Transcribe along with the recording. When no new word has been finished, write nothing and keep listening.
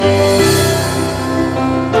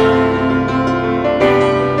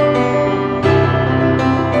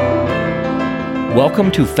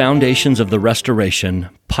Welcome to Foundations of the Restoration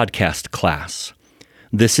podcast class.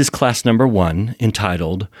 This is class number 1,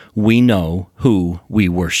 entitled, We Know Who We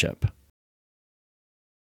Worship.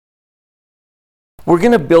 We're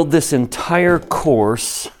going to build this entire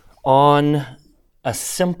course on a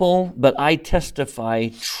simple, but I testify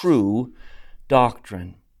true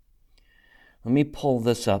doctrine. Let me pull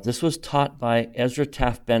this up. This was taught by Ezra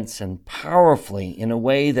Taft Benson powerfully in a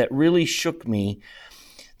way that really shook me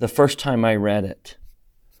the first time I read it.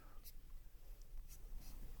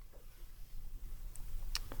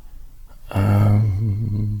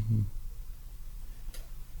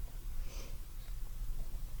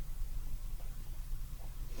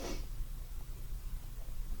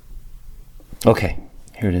 Okay,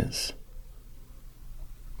 here it is.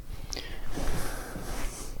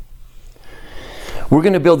 We're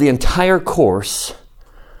going to build the entire course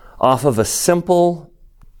off of a simple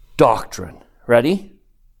doctrine. Ready?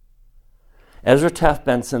 Ezra Taft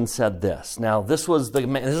Benson said this. Now, this is the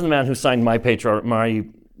man who signed my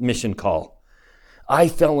mission call. I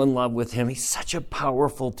fell in love with him. He's such a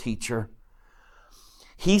powerful teacher.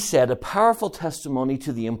 He said, a powerful testimony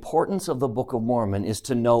to the importance of the Book of Mormon is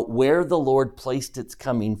to note where the Lord placed its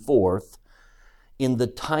coming forth in the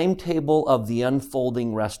timetable of the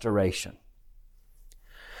unfolding restoration.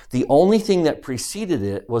 The only thing that preceded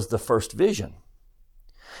it was the first vision.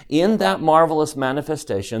 In that marvelous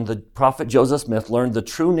manifestation, the prophet Joseph Smith learned the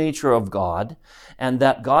true nature of God and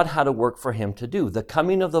that God had a work for him to do. The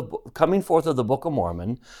coming forth of the Book of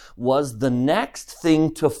Mormon was the next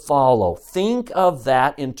thing to follow. Think of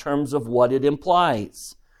that in terms of what it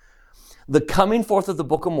implies. The coming forth of the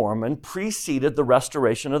Book of Mormon preceded the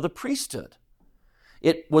restoration of the priesthood.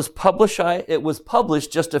 It was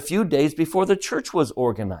published just a few days before the church was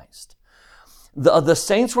organized. The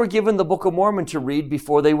saints were given the Book of Mormon to read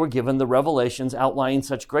before they were given the revelations outlining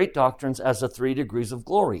such great doctrines as the 3 degrees of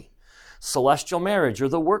glory, celestial marriage, or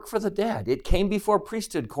the work for the dead. It came before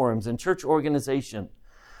priesthood quorums and church organization.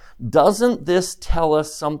 Doesn't this tell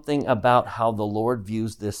us something about how the Lord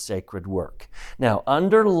views this sacred work? Now,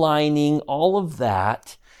 underlining all of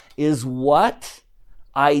that is what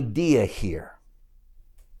idea here?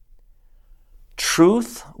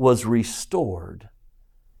 Truth was restored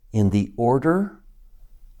in the order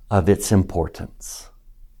of its importance.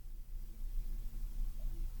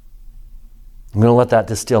 I'm going to let that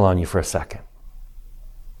distill on you for a second.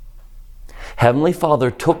 Heavenly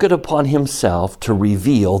Father took it upon himself to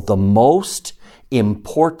reveal the most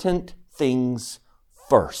important things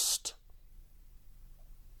first.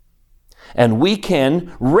 And we can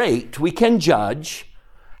judge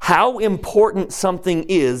how important something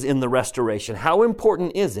is in the restoration. How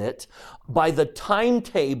important is it by the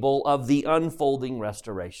timetable of the unfolding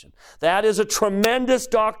restoration? That is a tremendous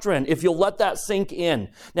doctrine, if you'll let that sink in.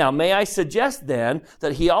 Now, may I suggest then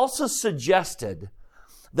that he also suggested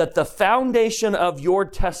that the foundation of your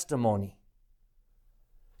testimony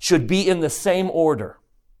should be in the same order.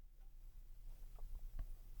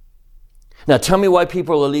 Now, tell me why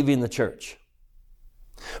people are leaving the church.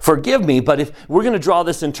 Forgive me, but if we're going to draw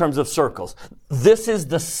this in terms of circles, this is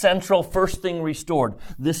the central first thing restored.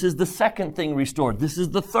 This is the second thing restored. This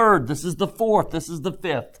is the third. This is the fourth. This is the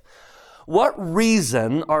fifth. What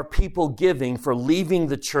reason are people giving for leaving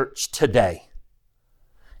the church today?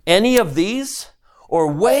 Any of these? Or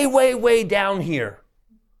way, way, way down here?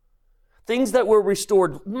 Things that were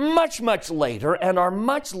restored much, much later and are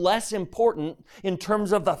much less important in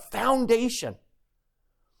terms of the foundation.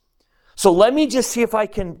 So let me just see if I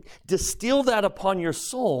can distill that upon your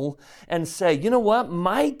soul and say, you know what?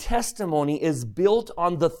 My testimony is built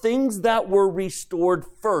on the things that were restored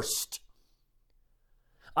first.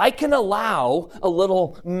 I can allow a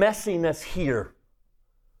little messiness here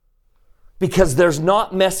because there's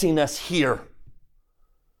not messiness here.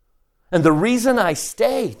 And the reason I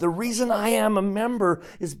stay, the reason I am a member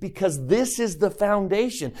is because this is the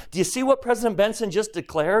foundation. Do you see what President Benson just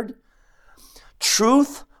declared?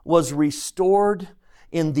 Truth was restored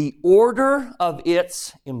in the order of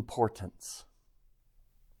its importance.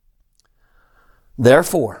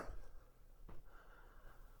 Therefore,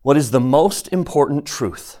 what is the most important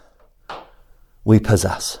truth we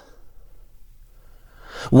possess?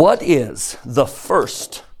 What is the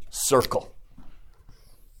first circle?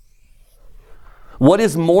 What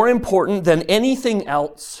is more important than anything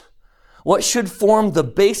else? What should form the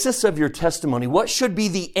basis of your testimony? What should be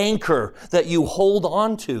the anchor that you hold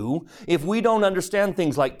on to if we don't understand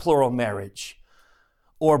things like plural marriage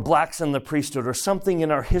or blacks in the priesthood or something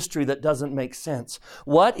in our history that doesn't make sense?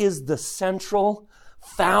 What is the central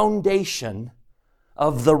foundation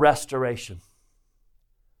of the restoration?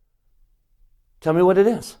 Tell me what it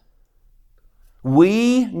is.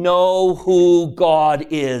 We know who God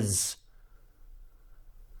is.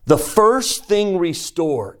 The first thing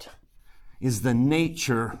restored is the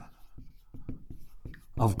nature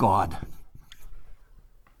of God.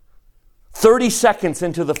 30 seconds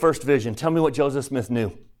into the first vision, tell me what Joseph Smith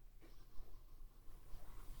knew.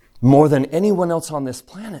 More than anyone else on this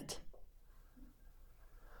planet.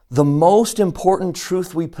 The most important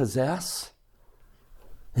truth we possess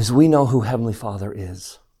is we know who Heavenly Father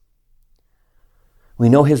is. We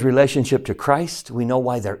know His relationship to Christ. We know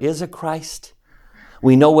why there is a Christ.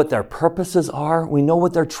 We know what their purposes are. We know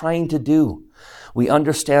what they're trying to do. We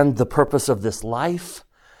understand the purpose of this life,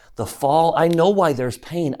 the fall. I know why there's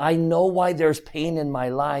pain. I know why there's pain in my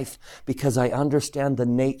life because I understand the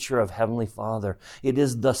nature of Heavenly Father. It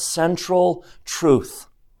is the central truth.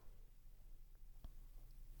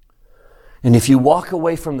 And if you walk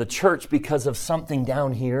away from the church because of something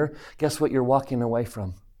down here, guess what you're walking away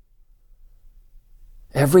from?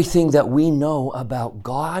 Everything that we know about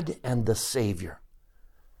God and the Savior.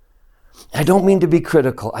 I don't mean to be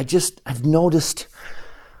critical. I've noticed,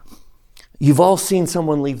 you've all seen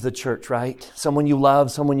someone leave the church, right? Someone you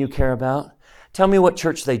love, someone you care about. Tell me what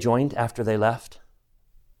church they joined after they left.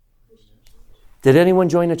 Did anyone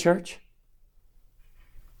join a church?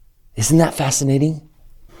 Isn't that fascinating?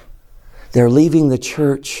 They're leaving the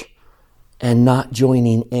church and not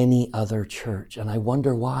joining any other church. And I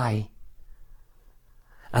wonder why.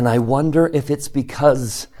 And I wonder if it's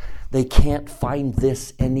because they can't find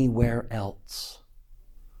this anywhere else.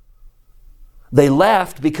 They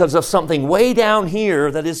left because of something way down here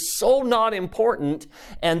that is so not important,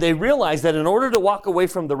 and they realize that in order to walk away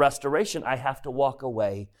from the restoration, I have to walk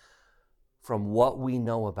away from what we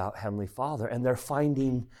know about Heavenly Father, and they're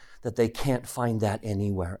finding that they can't find that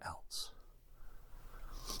anywhere else.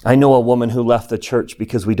 I know a woman who left the church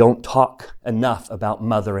because we don't talk enough about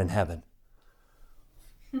Mother in heaven.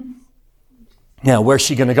 Now, where's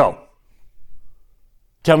she going to go?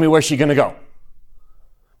 Tell me where's she going to go?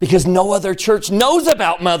 Because no other church knows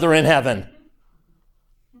about Mother in heaven.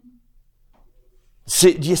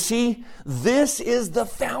 See, do you see? This is the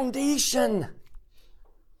foundation.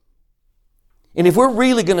 And if we're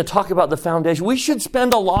really going to talk about the foundation, we should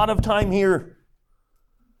spend a lot of time here.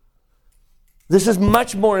 This is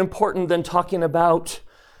much more important than talking about,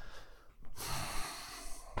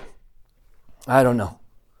 I don't know,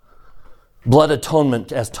 blood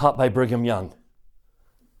atonement as taught by Brigham Young.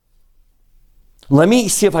 Let me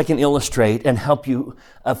see if I can illustrate and help you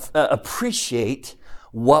appreciate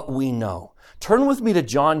what we know. Turn with me to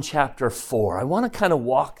John chapter 4. I want to kind of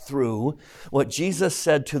walk through what Jesus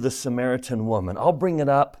said to the Samaritan woman. I'll bring it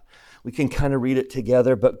up. We can kind of read it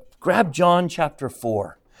together, but grab John chapter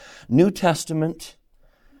 4. New Testament,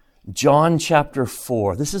 John chapter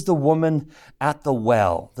 4. This is the woman at the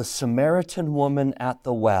well, the Samaritan woman at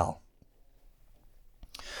the well.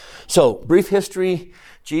 So, brief history.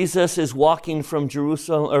 Jesus is walking from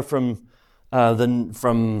Jerusalem, or from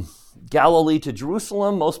Galilee to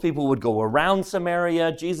Jerusalem. Most people would go around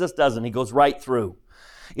Samaria. Jesus doesn't. He goes right through.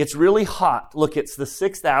 It's really hot. Look, it's the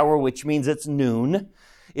 6th hour, which means it's noon.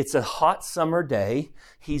 It's a hot summer day.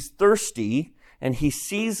 He's thirsty, and he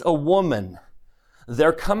sees a woman.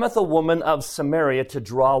 There cometh a woman of Samaria to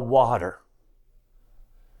draw water.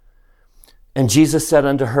 And Jesus said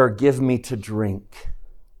unto her, Give me to drink.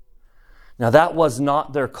 Now, that was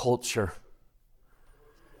not their culture.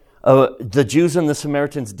 The Jews and the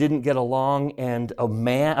Samaritans didn't get along, and a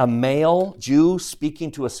male Jew speaking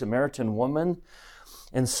to a Samaritan woman.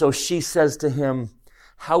 And so she says to him,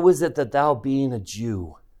 How is it that thou, being a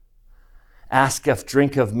Jew, asketh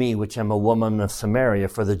drink of me, which am a woman of Samaria,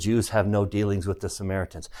 for the Jews have no dealings with the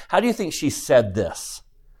Samaritans? How do you think she said this?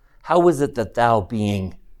 How is it that thou,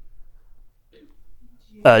 being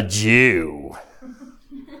a Jew?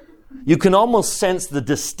 You can almost sense the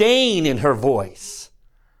disdain in her voice.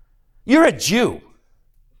 You're a Jew.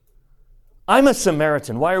 I'm a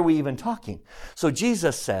Samaritan. Why are we even talking? So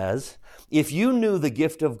Jesus says, if you knew the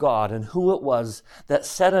gift of God and who it was that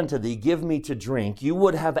said unto thee, Give me to drink, you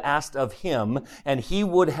would have asked of him, and he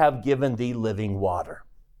would have given thee living water.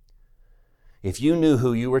 If you knew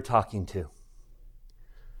who you were talking to,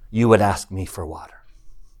 you would ask me for water.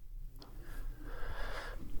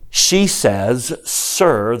 She says,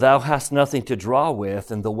 Sir, thou hast nothing to draw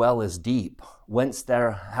with, and the well is deep. Whence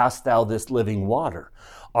hast thou this living water?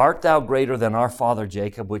 Art thou greater than our father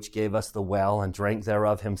Jacob, which gave us the well, and drank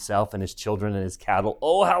thereof himself and his children and his cattle?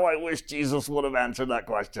 Oh, how I wish Jesus would have answered that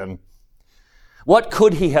question. What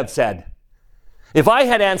could he have said? If I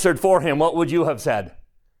had answered for him, what would you have said?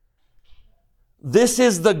 This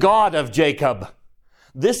is the God of Jacob.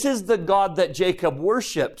 This is the God that Jacob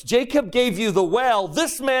worshiped. Jacob gave you the well.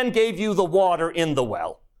 This man gave you the water in the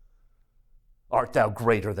well. Art thou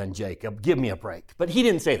greater than Jacob? Give me a break. But he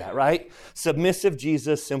didn't say that, right? Submissive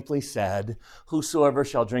Jesus simply said, whosoever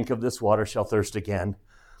shall drink of this water shall thirst again.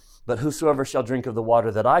 But whosoever shall drink of the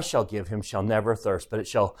water that I shall give him shall never thirst, but it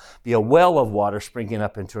shall be a well of water springing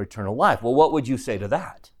up into eternal life. Well, what would you say to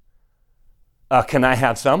that? Can I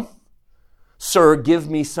have some? Sir, give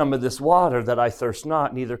me some of this water that I thirst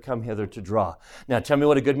not, neither come hither to draw. Now, tell me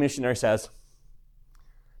what a good missionary says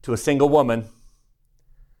to a single woman.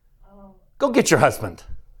 Go get your husband.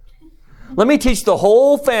 Let me teach the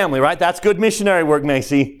whole family, right? That's good missionary work,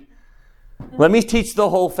 Macy. Let me teach the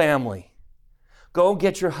whole family. Go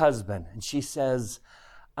get your husband. And she says,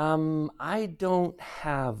 I don't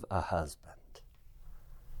have a husband.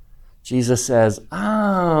 Jesus says,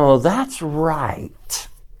 oh, that's right.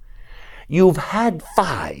 You've had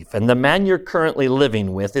 5, and the man you're currently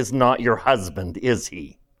living with is not your husband, is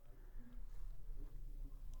he?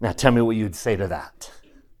 Now tell me what you'd say to that.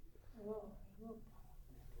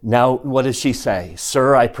 Now, what does she say?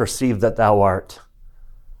 Sir, I perceive that thou art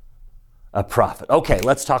a prophet. Okay,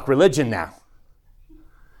 let's talk religion now.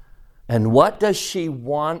 And what does she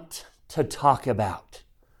want to talk about?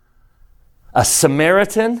 A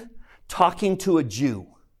Samaritan talking to a Jew.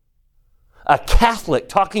 A Catholic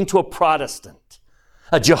talking to a Protestant.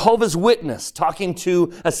 A Jehovah's Witness talking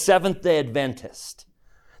to a Seventh-day Adventist.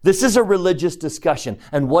 This is a religious discussion.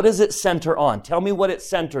 And what does it center on? Tell me what it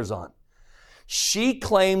centers on. She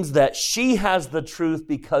claims that she has the truth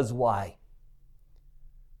because why?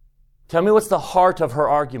 Tell me what's the heart of her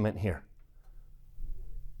argument here.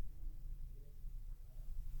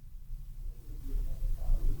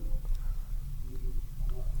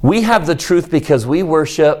 We have the truth because we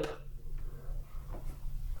worship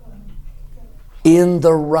in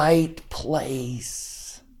the right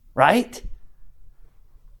place, right?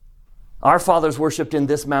 Our fathers worshipped in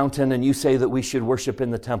this mountain, and you say that we should worship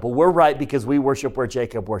in the temple. We're right because we worship where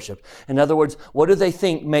Jacob worshiped. In other words, what do they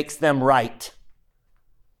think makes them right?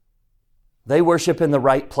 They worship in the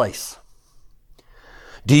right place.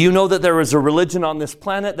 Do you know that there is a religion on this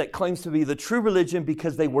planet that claims to be the true religion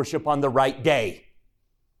because they worship on the right day?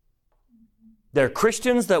 They're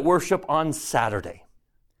Christians that worship on Saturday.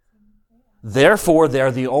 Therefore,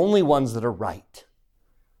 they're the only ones that are right.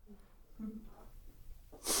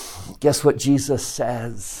 Guess what Jesus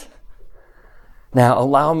says? Now,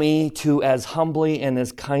 allow me to, as humbly and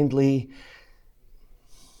as kindly,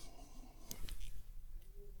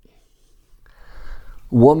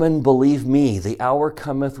 woman, believe me, the hour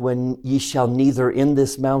cometh when ye shall neither in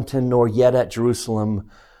this mountain nor yet at Jerusalem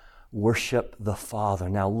worship the Father.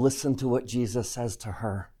 Now, listen to what Jesus says to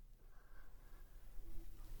her.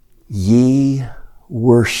 Ye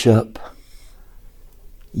worship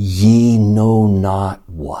ye know not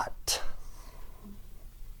what.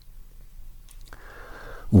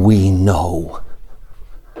 We know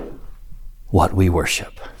what we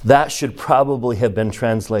worship. That should probably have been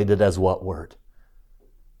translated as what word?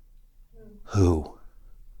 Who.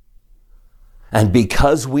 And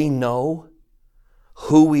because we know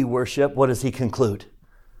who we worship, what does he conclude?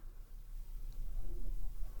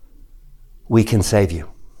 We can save you.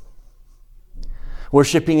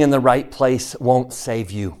 Worshipping in the right place won't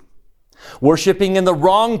save you. Worshipping in the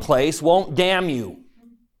wrong place won't damn you.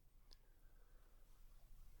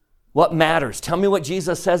 What matters? Tell me what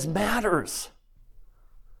Jesus says matters.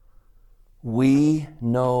 We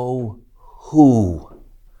know who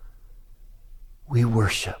we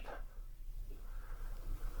worship.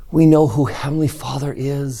 We know who Heavenly Father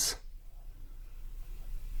is.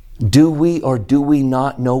 Do we or do we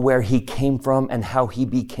not know where he came from and how he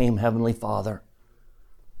became Heavenly Father?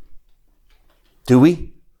 Do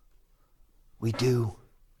we? We do.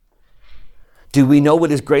 Do we know what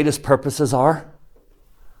his greatest purposes are?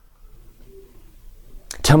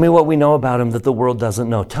 Tell me what we know about him that the world doesn't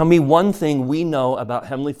know. Tell me one thing we know about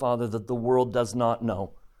Heavenly Father that the world does not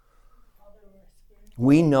know.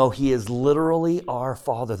 We know he is literally our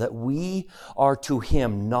Father, that we are to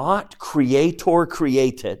him not creator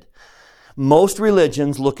created. Most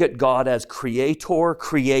religions look at God as creator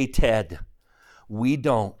created. We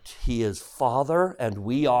don't. He is Father and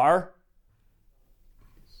we are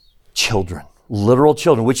children, literal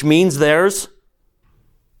children, which means there's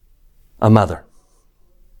a mother.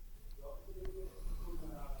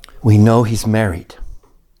 We know he's married.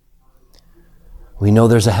 We know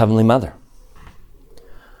there's a heavenly mother.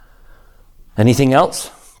 Anything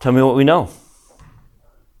else? Tell me what we know.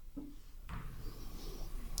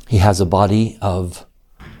 He has a body of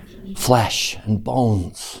flesh and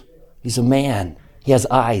bones. He's a man. He has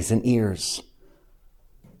eyes and ears.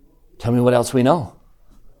 Tell me what else we know.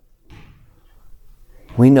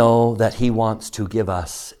 We know that He wants to give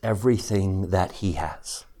us everything that He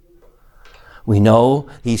has. We know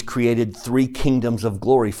He's created 3 kingdoms of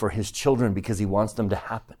glory for His children because He wants them to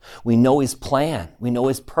happen. We know His plan. We know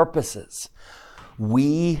His purposes.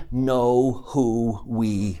 We know who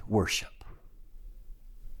we worship.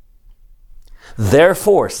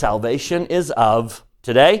 Therefore, salvation is of,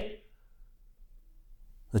 today,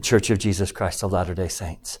 the Church of Jesus Christ of Latter-day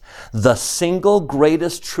Saints. The single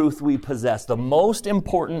greatest truth we possess, the most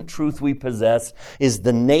important truth we possess, is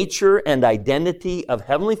the nature and identity of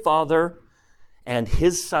Heavenly Father and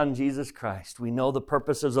His Son, Jesus Christ. We know the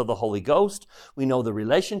purposes of the Holy Ghost. We know the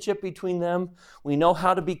relationship between them. We know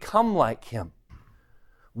how to become like Him.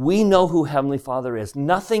 We know who Heavenly Father is.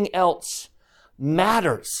 Nothing else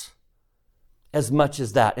matters as much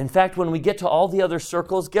as that. In fact, when we get to all the other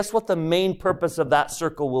circles, guess what the main purpose of that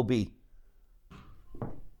circle will be?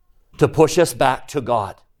 To push us back to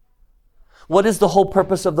God. What is the whole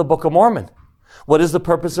purpose of the Book of Mormon? What is the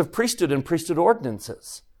purpose of priesthood and priesthood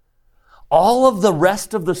ordinances? All of the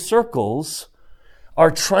rest of the circles are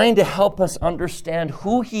trying to help us understand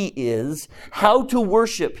who He is, how to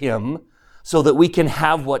worship Him, so that we can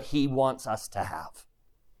have what He wants us to have.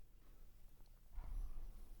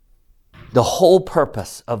 The whole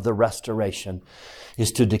purpose of the restoration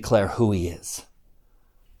is to declare who He is,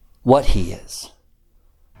 what He is,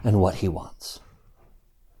 and what He wants.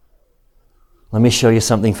 Let me show you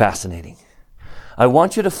something fascinating. I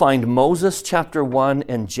want you to find Moses chapter 1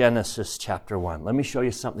 and Genesis chapter 1. Let me show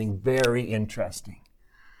you something very interesting.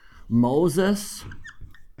 Moses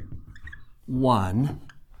 1.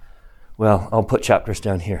 Well, I'll put chapters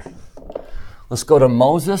down here. Let's go to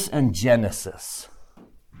Moses and Genesis.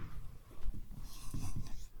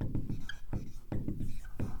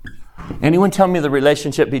 Anyone tell me the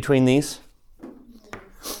relationship between these?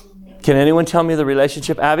 Can anyone tell me the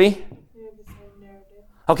relationship, Abby?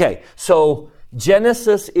 Okay, so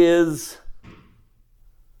Genesis is,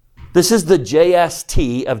 this is the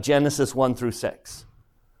JST of Genesis 1 through 6.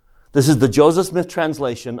 This is the Joseph Smith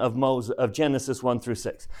translation of Genesis 1 through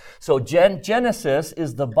 6. So Genesis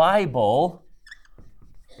is the Bible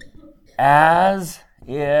as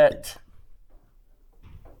it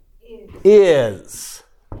is.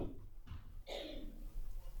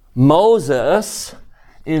 Moses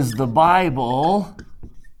is the Bible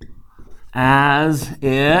as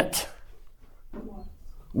it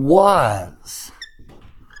was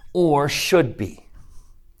or should be.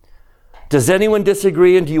 Does anyone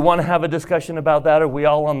disagree, and do you want to have a discussion about that? Or are we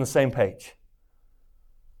all on the same page?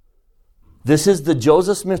 This is the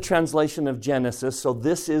Joseph Smith translation of Genesis, so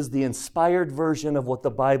this is the inspired version of what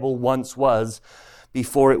the Bible once was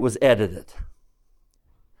before it was edited.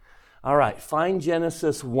 All right, find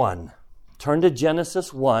Genesis 1. Turn to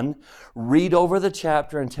Genesis 1, read over the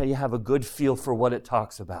chapter until you have a good feel for what it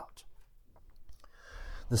talks about.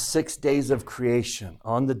 The 6 days of creation.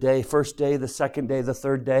 On the day, first day, the second day, the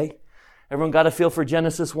third day. Everyone got a feel for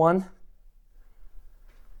Genesis 1?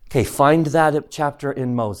 Okay, find that chapter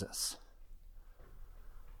in Moses.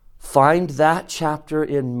 Find that chapter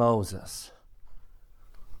in Moses.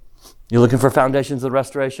 You looking for foundations of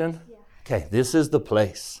restoration? Yeah. Okay, this is the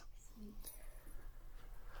place.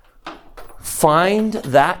 Find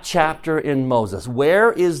that chapter in Moses.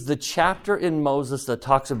 Where is the chapter in Moses that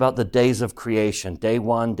talks about the days of creation? Day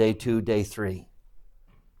 1, day 2, day 3.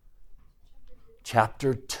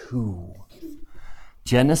 Chapter 2.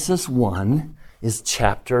 Genesis 1 is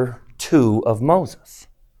chapter 2 of Moses.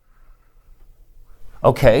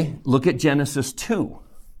 Okay, look at Genesis 2.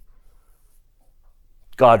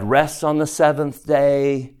 God rests on the 7th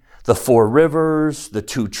day. The 4 rivers, the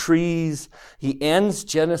 2 trees. He ends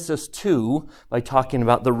Genesis 2 by talking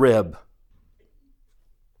about the rib.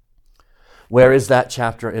 Where is that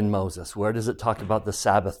chapter in Moses? Where does it talk about the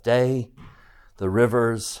Sabbath day, the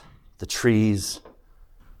rivers, the trees,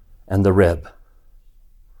 and the rib?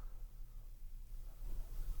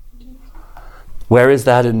 Where is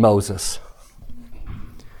that in Moses?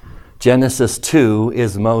 Genesis 2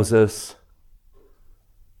 is Moses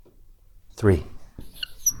 3.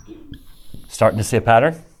 Starting to see a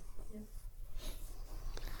pattern?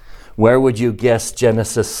 Where would you guess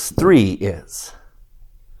Genesis 3 is?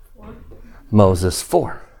 4. Moses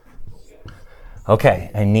 4.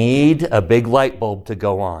 Okay, I need a big light bulb to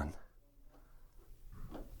go on.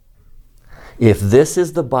 If this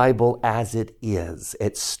is the Bible as it is,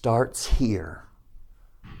 it starts here.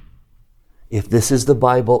 If this is the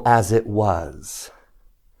Bible as it was,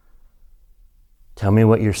 tell me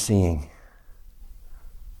what you're seeing.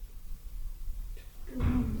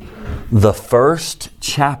 The first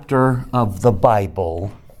chapter of the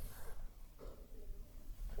Bible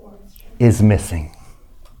is missing?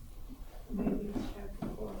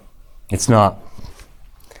 It's not.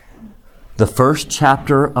 The first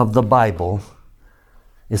chapter of the Bible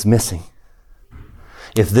is missing.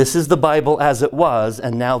 If this is the Bible as it was,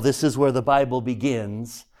 and now this is where the Bible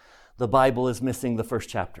begins, the Bible is missing the first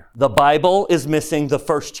chapter. The Bible is missing the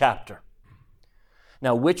first chapter.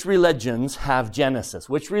 Now, which religions have Genesis?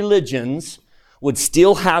 Which religions would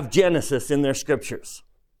still have Genesis in their scriptures?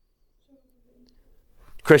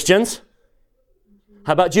 Christians?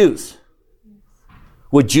 How about Jews?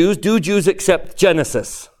 Would Jews accept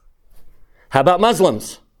Genesis? How about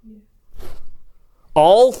Muslims?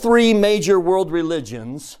 All three major world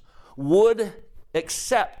religions would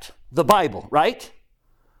accept the Bible, right?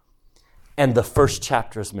 And the first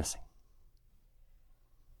chapter is missing.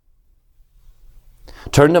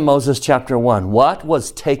 Turn to Moses chapter 1. What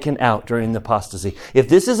was taken out during the apostasy? If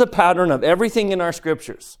this is a pattern of everything in our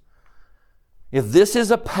scriptures, if this is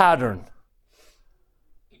a pattern,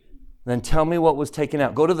 then tell me what was taken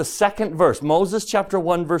out. Go to the second verse. Moses chapter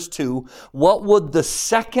 1 verse 2. What would the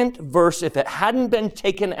second verse, if it hadn't been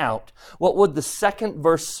taken out, what would the second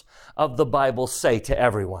verse of the Bible say to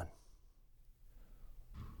everyone?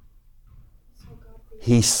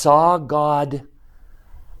 He saw God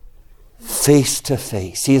face to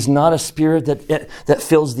face. He is not a spirit that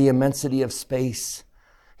fills the immensity of space.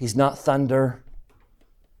 He's not thunder.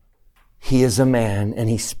 He is a man, and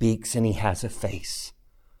he speaks, and he has a face.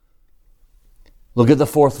 Look at the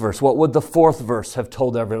fourth verse. What would the fourth verse have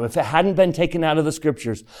told everyone? If it hadn't been taken out of the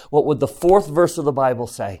scriptures, what would the fourth verse of the Bible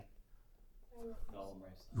say?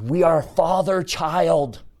 We are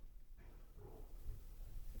father-child.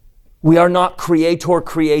 We are not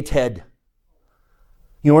creator-created.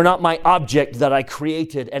 You are not my object that I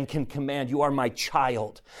created and can command. You are my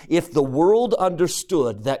child. If the world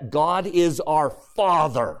understood that God is our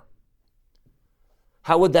Father,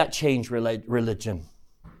 how would that change religion?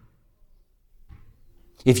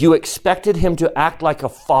 If you expected him to act like a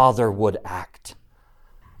father would act,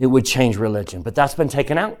 it would change religion. But that's been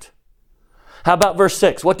taken out. How about verse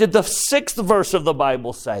 6? What did the sixth verse of the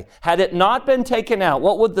Bible say? Had it not been taken out,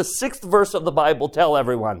 what would the sixth verse of the Bible tell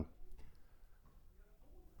everyone?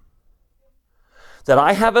 That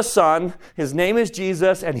I have a son, his name is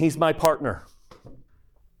Jesus, and he's my partner.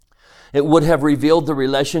 It would have revealed the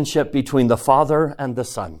relationship between the Father and the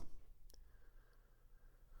Son.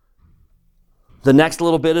 The next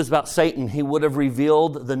little bit is about Satan. He would have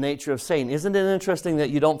revealed the nature of Satan. Isn't it interesting that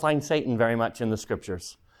you don't find Satan very much in the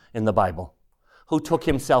scriptures, in the Bible? Who took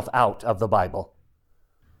himself out of the Bible?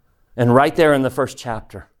 And right there in the first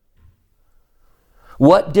chapter.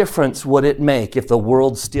 What difference would it make if the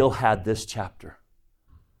world still had this chapter?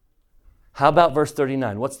 How about verse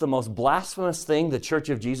 39? What's the most blasphemous thing the Church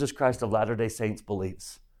of Jesus Christ of Latter-day Saints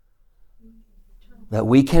believes? That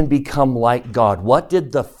we can become like God. What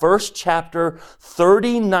did the first chapter,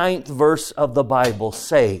 39th verse of the Bible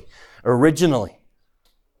say originally?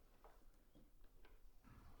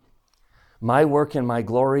 My work and my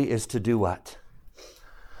glory is to do what?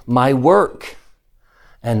 My work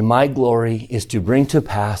and my glory is to bring to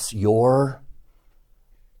pass your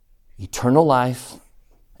eternal life.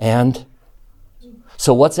 And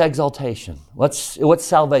so what's exaltation? What's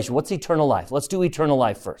salvation? What's eternal life? Let's do eternal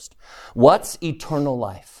life first. What's eternal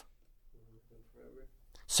life?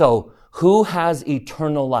 So who has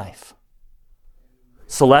eternal life?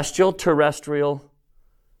 Celestial, terrestrial,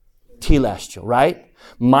 telestial, right?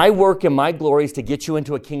 My work and my glory is to get you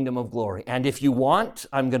into a kingdom of glory. And if you want,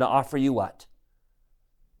 I'm going to offer you what?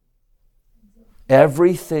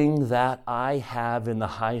 Everything that I have in the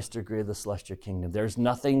highest degree of the celestial kingdom. There's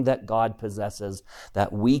nothing that God possesses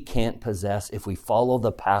that we can't possess if we follow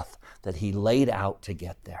the path that he laid out to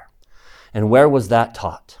get there. And where was that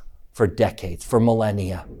taught? For decades, for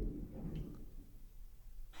millennia.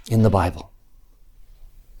 In the Bible.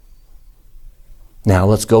 Now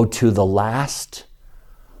let's go to the last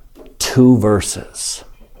two verses.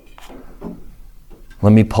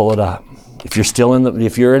 Let me pull it up.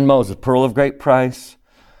 If you're in Moses, Pearl of Great Price,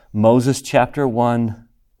 Moses chapter 1,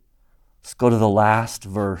 let's go to the last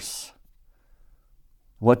verse.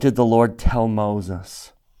 What did the Lord tell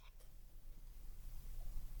Moses?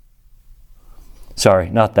 Sorry,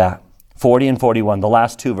 not that. 40 and 41, the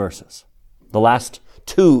last two verses. The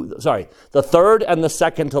third and the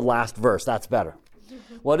second to last verse. That's better.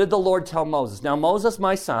 What did the Lord tell Moses? Now, Moses,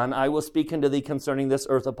 my son, I will speak unto thee concerning this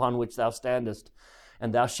earth upon which thou standest.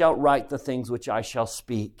 And thou shalt write the things which I shall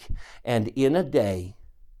speak. And in a day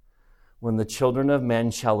when the children of men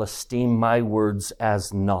shall esteem my words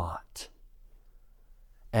as naught,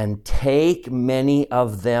 and take many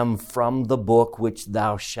of them from the book which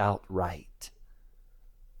thou shalt write.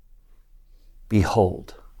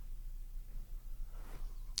 Behold,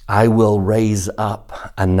 I will raise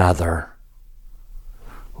up another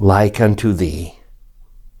like unto thee,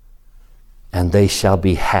 and they shall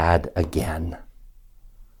be had again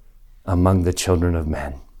among the children of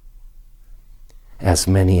men, as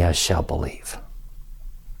many as shall believe.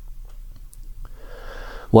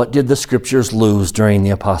 What did the scriptures lose during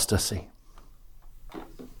the apostasy?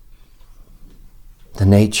 The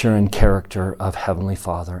nature and character of Heavenly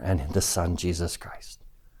Father and the Son, Jesus Christ.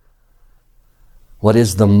 What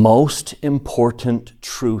is the most important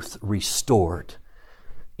truth restored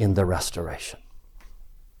in the restoration?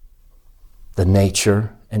 The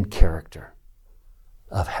nature and character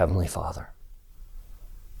of Heavenly Father.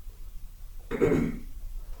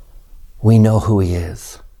 We know who He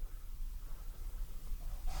is.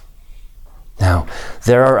 Now,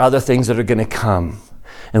 there are other things that are going to come.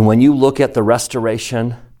 And when you look at the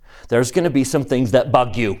restoration, there's going to be some things that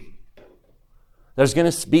bug you. There's going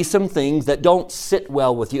to be some things that don't sit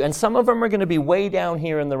well with you. And some of them are going to be way down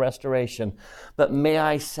here in the restoration. But may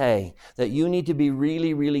I say that you need to be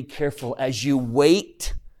really, really careful as you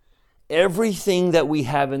weight everything that we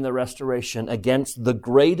have in the restoration against the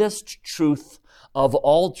greatest truth of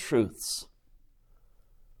all truths.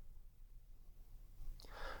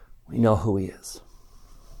 We know who He is.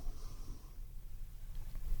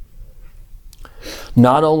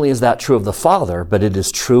 Not only is that true of the Father, but it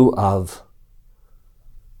is true of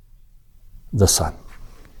the Son.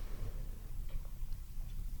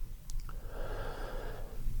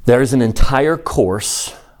 There is an entire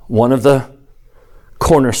course, one of the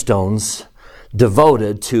cornerstones,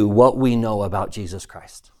 devoted to what we know about Jesus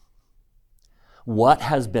Christ. What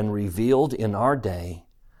has been revealed in our day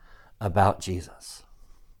about Jesus.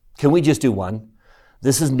 Can we just do one?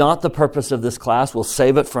 This is not the purpose of this class. We'll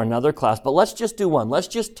save it for another class, but let's just do one. Let's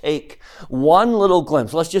just take one little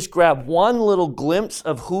glimpse. Let's just grab one little glimpse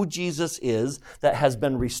of who Jesus is that has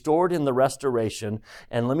been restored in the restoration.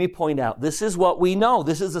 And let me point out, this is what we know.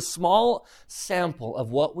 This is a small sample of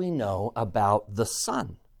what we know about the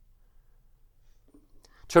Son.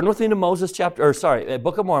 Turn with me to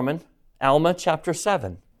Book of Mormon, Alma chapter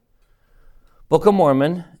 7. Book of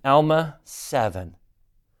Mormon, Alma 7.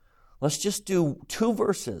 Let's just do 2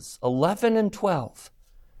 verses, 11 and 12.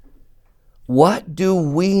 What do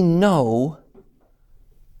we know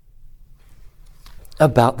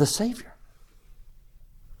about the Savior?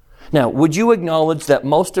 Now, would you acknowledge that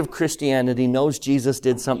most of Christianity knows Jesus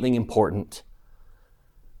did something important?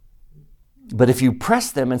 But if you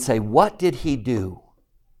press them and say, what did He do?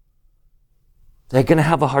 They're going to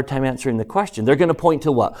have a hard time answering the question. They're going to point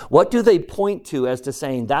to what? What do they point to as to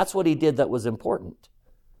saying that's what He did that was important?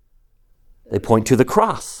 They point to the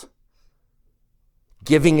cross,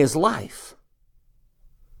 giving His life.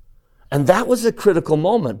 And that was a critical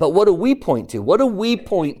moment. But what do we point to? What do we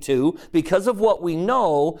point to because of what we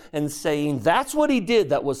know and saying that's what He did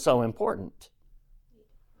that was so important?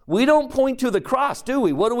 We don't point to the cross, do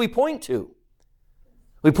we? What do we point to?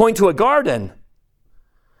 We point to a garden.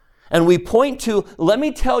 And we point to,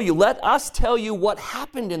 let us tell you what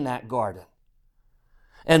happened in that garden.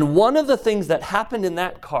 And one of the things that happened in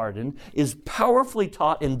that garden is powerfully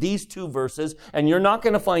taught in these 2 verses, and you're not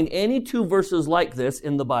going to find any 2 verses like this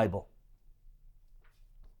in the Bible.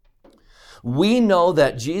 We know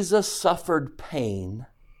that Jesus suffered pain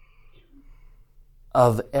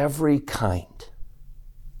of every kind.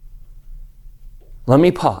 Let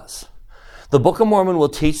me pause. The Book of Mormon will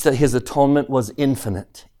teach that His atonement was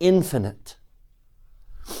infinite. Infinite.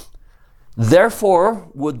 Therefore,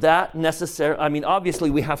 would that necessarily, obviously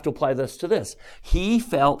we have to apply this to this. He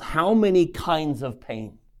felt how many kinds of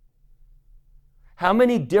pain? How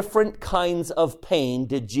many different kinds of pain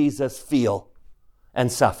did Jesus feel and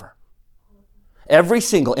suffer? Every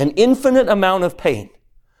single, an infinite amount of pain.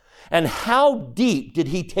 And how deep did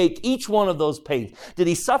He take each one of those pains? Did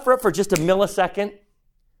He suffer it for just a millisecond?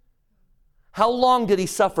 How long did He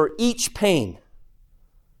suffer each pain?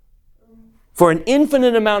 For an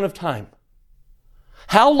infinite amount of time.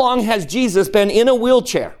 How long has Jesus been in a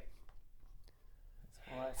wheelchair?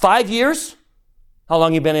 5 years? How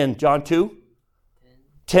long have you been in? John 2?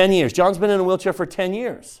 10 years. John's been in a wheelchair for 10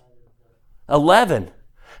 years. 11.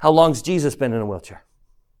 How long's Jesus been in a wheelchair?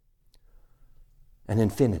 An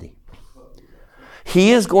infinity.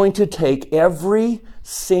 He is going to take every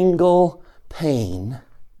single pain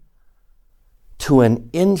to an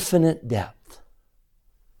infinite depth.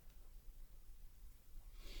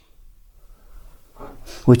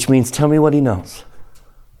 Which means, tell me what He knows.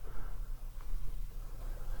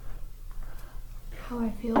 How I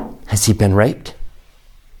feel. Has He been raped?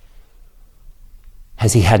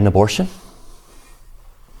 Has He had an abortion?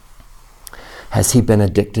 Has he been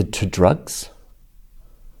addicted to drugs?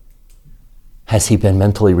 Has he been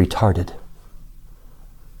mentally retarded?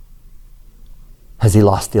 Has he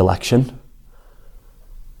lost the election?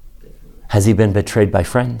 Has he been betrayed by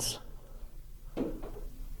friends?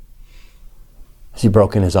 Has he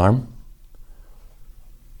broken his arm?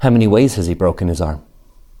 How many ways has he broken his arm?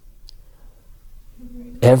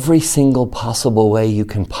 Every single possible way you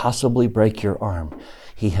can possibly break your arm,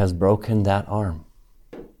 he has broken that arm.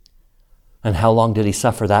 And how long did he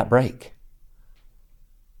suffer that break?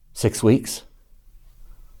 6 weeks?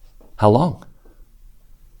 How long?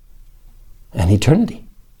 An eternity.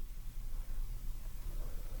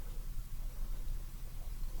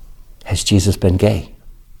 Has Jesus been gay?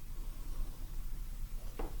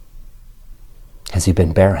 Has he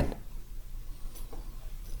been barren?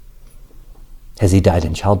 Has he died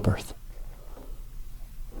in childbirth?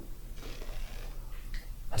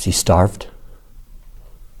 Has he starved?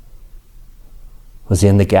 Was he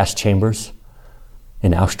in the gas chambers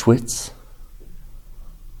in Auschwitz?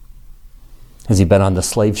 Has he been on the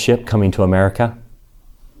slave ship coming to America?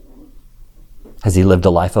 Has he lived a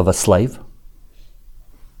life of a slave?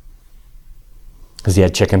 Has he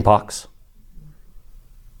had chicken pox?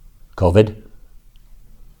 COVID?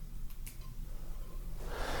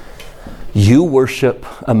 You worship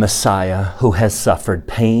a Messiah who has suffered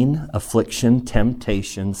pain, affliction,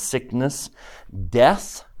 temptation, sickness,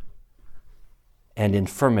 death, and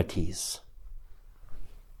infirmities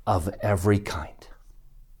of every kind.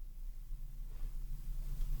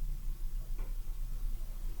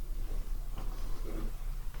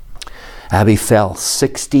 Abby fell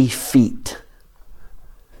 60 feet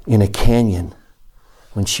in a canyon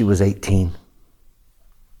when she was 18.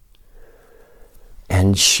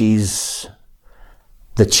 And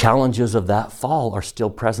the challenges of that fall are still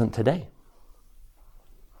present today.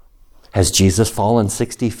 Has Jesus fallen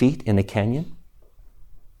 60 feet in a canyon?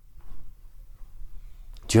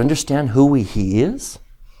 Do you understand who he is?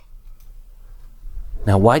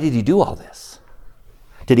 Now, why did he do all this?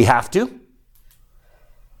 Did he have to?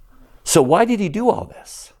 So why did he do all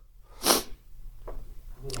this?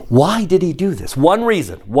 Why did he do this? One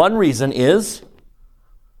reason is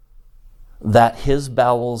that his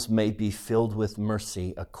bowels may be filled with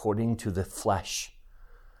mercy according to the flesh,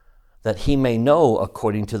 that he may know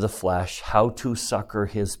according to the flesh how to succor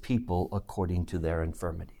his people according to their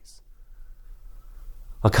infirmities.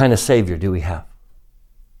 What kind of Savior do we have?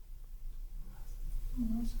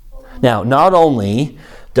 Now, not only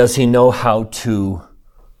does he know how to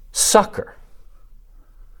succor,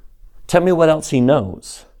 tell me what else he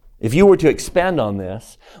knows. If you were to expand on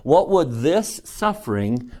this, what would this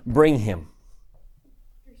suffering bring him?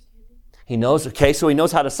 He knows, so he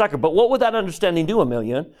knows how to succor. But what would that understanding do,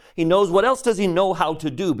 Amelia? He knows, what else does he know how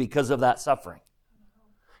to do because of that suffering?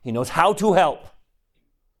 He knows how to help.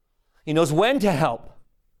 He knows when to help.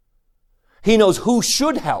 He knows who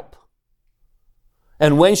should help.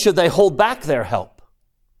 And when should they hold back their help?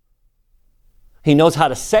 He knows how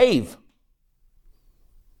to save.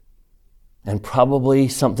 And probably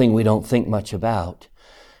something we don't think much about,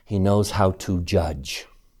 he knows how to judge.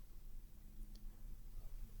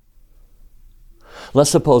 Let's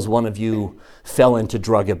suppose one of you fell into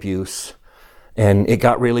drug abuse and it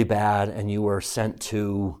got really bad and you were sent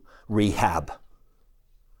to rehab.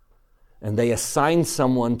 And they assigned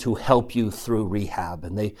someone to help you through rehab.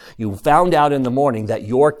 And you found out in the morning that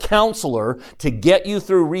your counselor to get you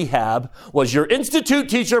through rehab was your institute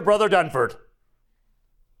teacher, Brother Dunford.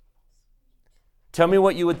 Tell me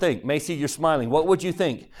what you would think. Macy, you're smiling. What would you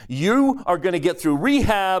think? You are going to get through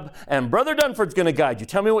rehab and Brother Dunford's going to guide you.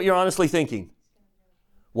 Tell me what you're honestly thinking.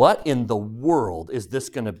 What in the world is this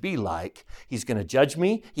going to be like? He's going to judge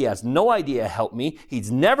me. He has no idea how to help me. He's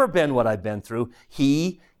never been what I've been through.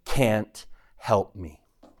 He can't help me.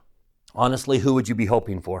 Honestly, who would you be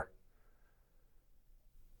hoping for?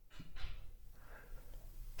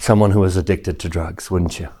 Someone who is addicted to drugs,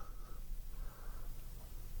 wouldn't you?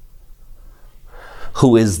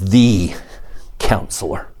 Who is the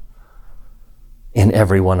counselor in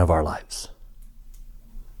every one of our lives.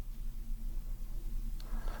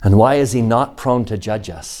 And why is he not prone to judge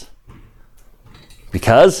us?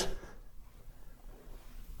 Because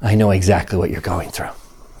I know exactly what you're going through.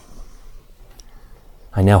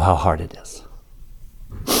 I know how hard it is.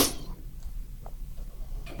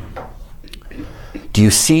 Do you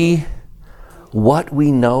see what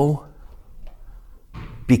we know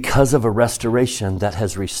because of a restoration that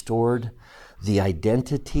has restored the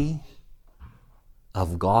identity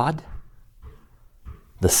of God,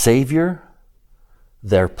 the Savior,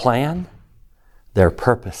 their plan, their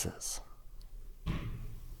purposes?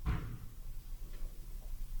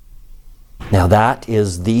 Now that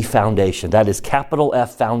is the foundation. That is capital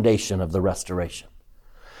F, foundation of the restoration.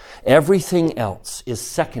 Everything else is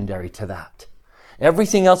secondary to that.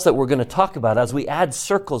 Everything else that we're going to talk about as we add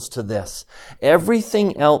circles to this,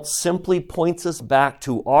 everything else simply points us back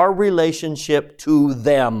to our relationship to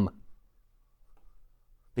them.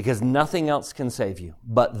 Because nothing else can save you,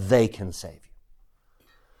 but they can save you.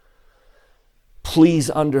 Please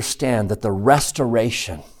understand that the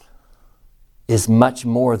restoration is much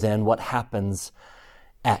more than what happens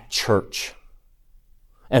at church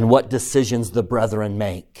and what decisions the brethren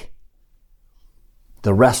make.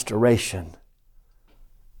 The restoration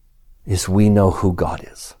is we know who God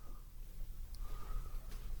is.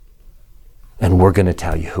 And we're going to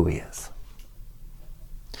tell you who He is,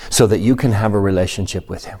 so that you can have a relationship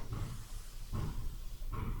with Him.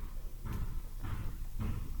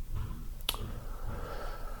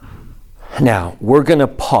 Now, we're going to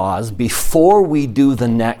pause before we do the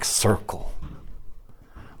next circle.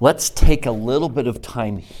 Let's take a little bit of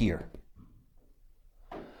time here.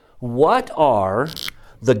 What are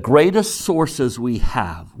the greatest sources we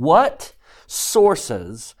have? What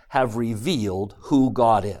sources have revealed who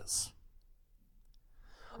God is?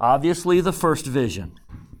 Obviously, the first vision.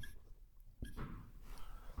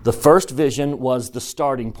 The first vision was the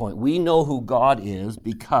starting point. We know who God is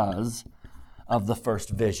because of the first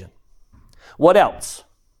vision. What else?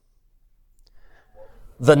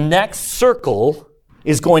 The next circle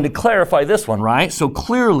is going to clarify this one, right? So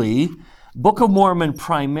clearly, Book of Mormon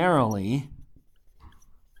primarily,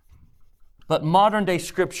 but modern day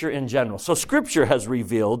Scripture in general. So Scripture has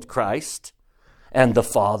revealed Christ and the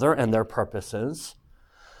Father and their purposes.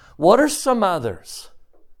 What are some others?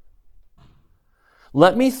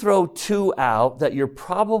 Let me throw two out that you're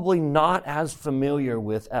probably not as familiar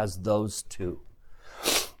with as those two.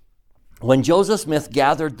 When Joseph Smith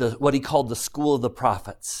gathered what he called the School of the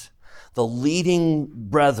Prophets, the leading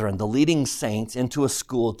brethren, the leading saints into a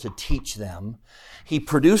school to teach them, he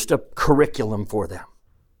produced a curriculum for them.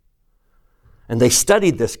 And they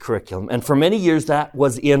studied this curriculum. And for many years that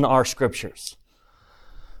was in our scriptures.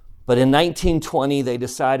 But in 1920, they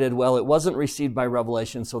decided, well, it wasn't received by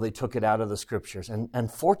revelation, so they took it out of the scriptures. And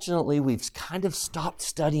unfortunately, we've kind of stopped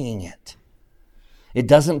studying it. It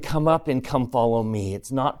doesn't come up in Come Follow Me.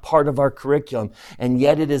 It's not part of our curriculum. And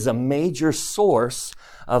yet it is a major source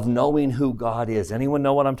of knowing who God is. Anyone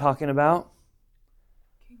know what I'm talking about?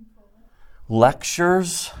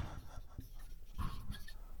 Lectures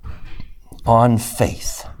on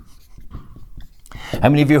faith. How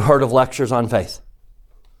many of you heard of lectures on faith?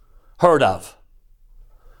 Heard of?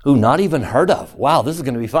 Ooh, not even heard of. Wow, this is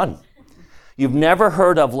going to be fun. You've never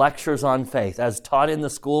heard of lectures on faith as taught in the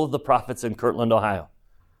School of the Prophets in Kirtland, Ohio.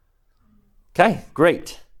 Okay,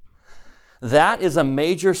 great. That is a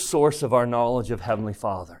major source of our knowledge of Heavenly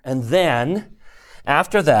Father. And then,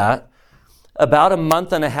 after that, about a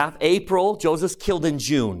month and a half, April, Joseph's killed in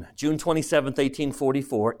June 27th,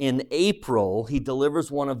 1844. In April, he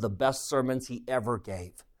delivers one of the best sermons he ever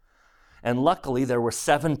gave. And luckily, there were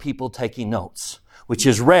 7 people taking notes, which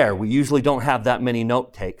is rare. We usually don't have that many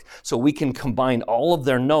note takes. So we can combine all of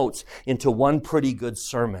their notes into one pretty good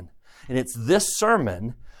sermon. And it's this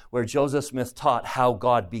sermon where Joseph Smith taught how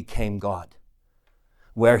God became God,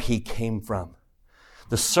 where He came from.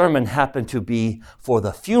 The sermon happened to be for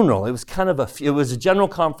the funeral. It was it was a general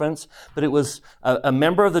conference, but it was a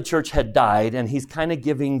member of the church had died, and he's kind of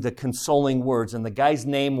giving the consoling words. And the guy's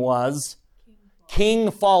name was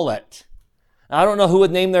King Follett. I don't know who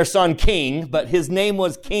would name their son King, but his name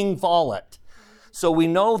was King Follett. So we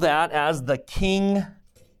know that as the King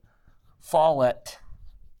Follett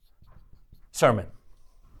sermon.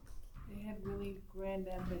 They had really grand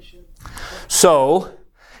ambitions. So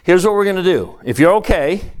here's what we're going to do. If you're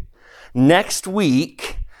okay, next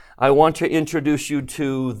week I want to introduce you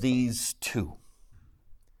to these two.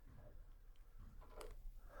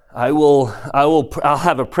 I'll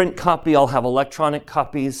have a print copy, I'll have electronic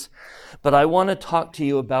copies, but I want to talk to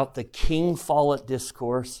you about the King Follett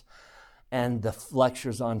Discourse and the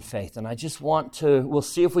lectures on faith. And I just we'll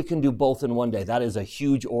see if we can do both in one day. That is a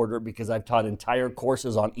huge order because I've taught entire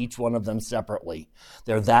courses on each one of them separately.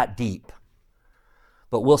 They're that deep.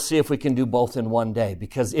 But we'll see if we can do both in one day,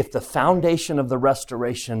 because if the foundation of the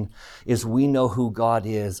restoration is we know who God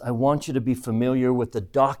is, I want you to be familiar with the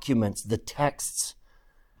documents, the texts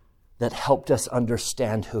that helped us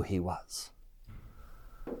understand who He was.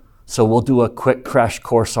 So we'll do a quick crash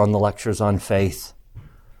course on the lectures on faith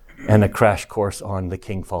and a crash course on the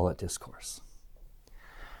King Follett Discourse.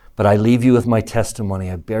 But I leave you with my testimony.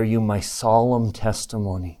 I bear you my solemn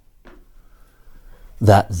testimony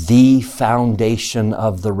that the foundation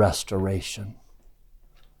of the restoration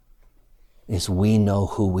is we know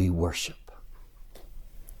who we worship.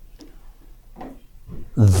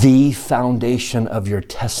 The foundation of your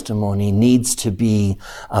testimony needs to be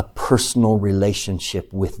a personal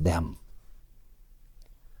relationship with them.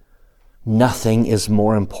 Nothing is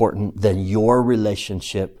more important than your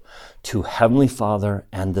relationship to Heavenly Father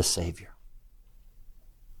and the Savior.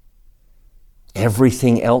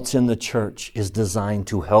 Everything else in the church is designed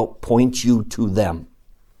to help point you to them.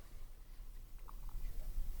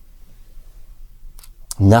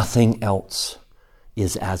 Nothing else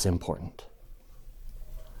is as important.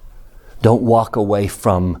 Don't walk away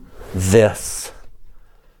from this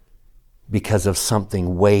because of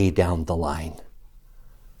something way down the line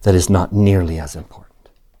that is not nearly as important.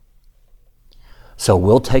 So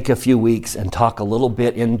we'll take a few weeks and talk a little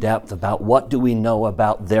bit in depth about what do we know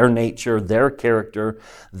about their nature, their character,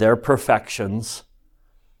 their perfections,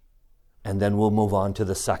 and then we'll move on to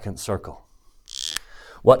the second circle.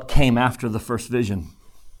 What came after the first vision?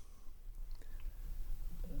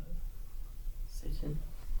 Satan.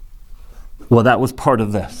 Well, that was part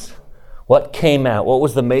of this. What came out? What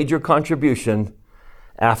was the major contribution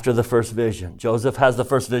after the first vision? Joseph has the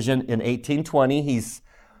first vision in 1820. He's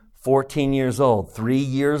 14 years old. 3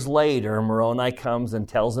 years later, Moroni comes and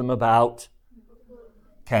tells him about,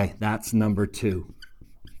 okay, that's number 2,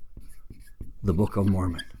 the Book of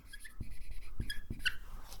Mormon.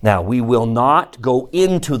 Now, we will not go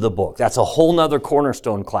into the book. That's a whole nother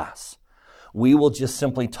cornerstone class. We will just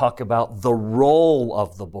simply talk about the role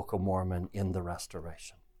of the Book of Mormon in the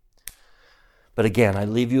restoration. But again, I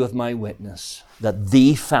leave you with my witness that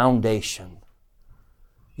the foundation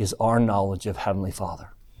is our knowledge of Heavenly Father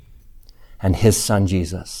and His Son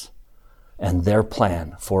Jesus and their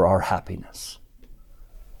plan for our happiness.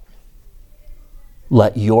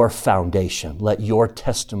 Let your foundation, let your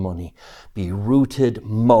testimony be rooted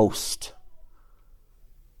most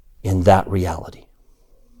in that reality.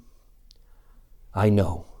 I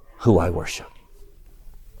know who I worship.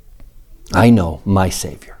 I know my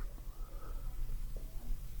Savior.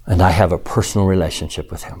 And I have a personal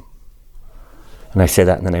relationship with Him. And I say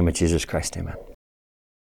that in the name of Jesus Christ, amen.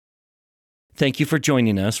 Thank you for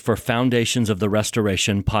joining us for Foundations of the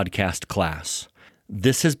Restoration podcast class.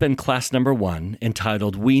 This has been class number 1,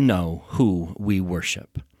 entitled We Know Who We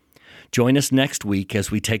Worship. Join us next week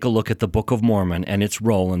as we take a look at the Book of Mormon and its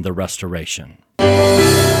role in the restoration.